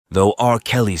Though R.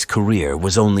 Kelly's career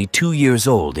was only 2 years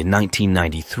old in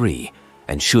 1993,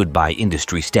 and should by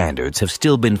industry standards have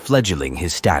still been fledgling,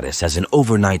 his status as an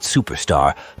overnight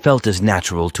superstar felt as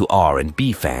natural to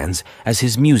R&B fans as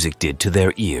his music did to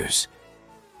their ears.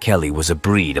 Kelly was a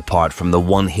breed apart from the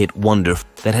one-hit wonder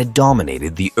that had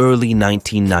dominated the early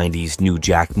 1990s New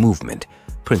Jack movement,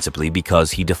 principally because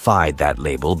he defied that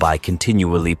label by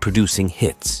continually producing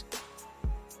hits.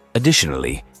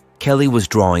 Additionally, Kelly was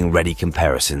drawing ready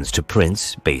comparisons to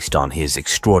Prince based on his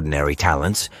extraordinary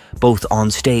talents, both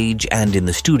on stage and in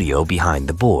the studio behind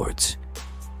the boards.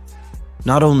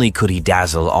 Not only could he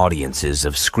dazzle audiences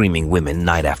of screaming women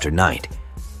night after night,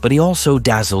 but he also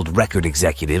dazzled record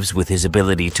executives with his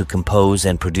ability to compose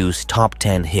and produce top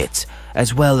 10 hits,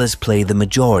 as well as play the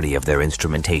majority of their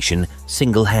instrumentation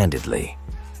single-handedly.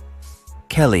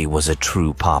 Kelly was a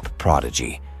true pop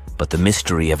prodigy, but the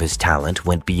mystery of his talent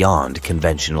went beyond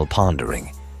conventional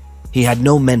pondering. He had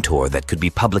no mentor that could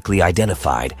be publicly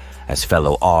identified, as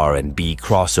fellow R&B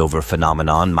crossover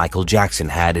phenomenon Michael Jackson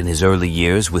had in his early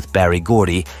years with Berry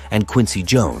Gordy and Quincy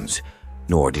Jones,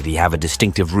 nor did he have a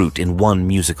distinctive root in one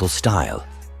musical style.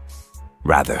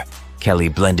 Rather, Kelly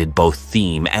blended both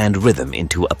theme and rhythm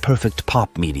into a perfect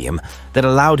pop medium that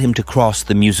allowed him to cross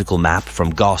the musical map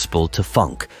from gospel to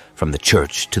funk, from the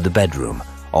church to the bedroom,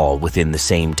 all within the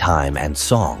same time and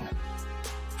song.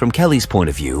 From Kelly's point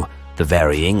of view, the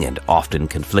varying and often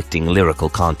conflicting lyrical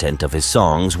content of his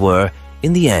songs were,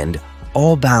 in the end,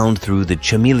 all bound through the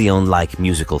chameleon-like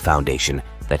musical foundation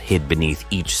that hid beneath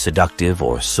each seductive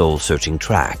or soul-searching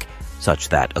track, such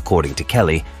that, according to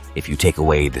Kelly, if you take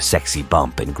away the sexy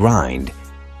bump and grind,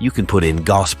 you can put in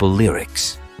gospel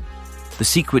lyrics. The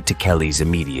secret to Kelly's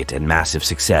immediate and massive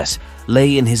success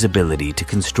lay in his ability to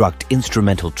construct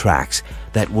instrumental tracks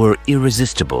that were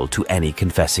irresistible to any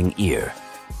confessing ear.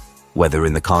 Whether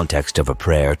in the context of a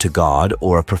prayer to God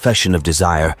or a profession of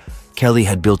desire, Kelly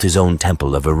had built his own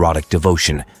temple of erotic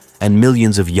devotion, and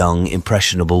millions of young,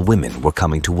 impressionable women were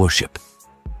coming to worship.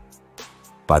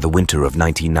 By the winter of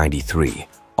 1993,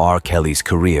 R. Kelly's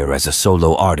career as a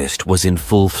solo artist was in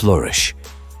full flourish.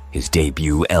 His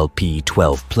debut LP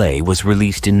 12 Play was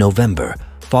released in November,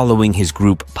 following his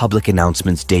group Public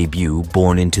Announcement's debut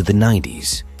Born into the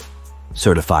 90s.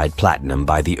 Certified platinum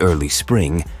by the early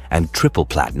spring and triple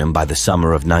platinum by the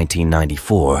summer of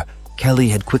 1994, Kelly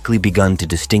had quickly begun to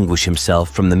distinguish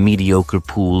himself from the mediocre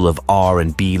pool of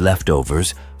R&B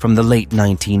leftovers from the late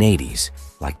 1980s,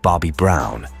 like Bobby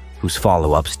Brown, whose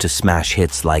follow-ups to smash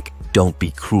hits like Don't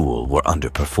Be Cruel were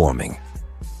underperforming.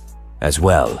 As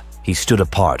well, he stood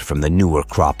apart from the newer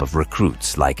crop of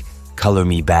recruits like Color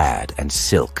Me Bad and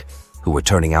Silk, who were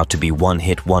turning out to be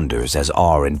one-hit wonders as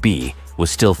R&B was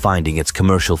still finding its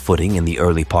commercial footing in the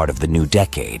early part of the new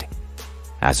decade.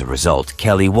 As a result,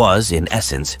 Kelly was, in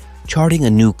essence, charting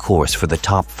a new course for the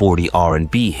top 40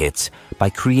 R&B hits by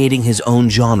creating his own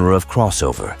genre of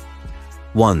crossover,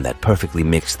 one that perfectly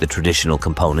mixed the traditional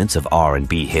components of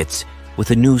R&B hits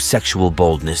with a new sexual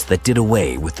boldness that did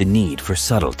away with the need for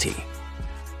subtlety.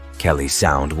 Kelly's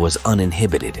sound was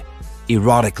uninhibited,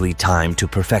 erotically timed to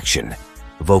perfection,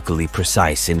 vocally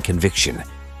precise in conviction,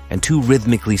 and too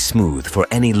rhythmically smooth for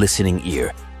any listening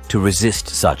ear to resist,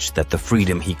 such that the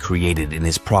freedom he created in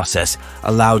his process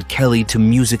allowed Kelly to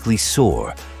musically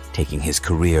soar, taking his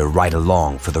career right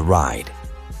along for the ride.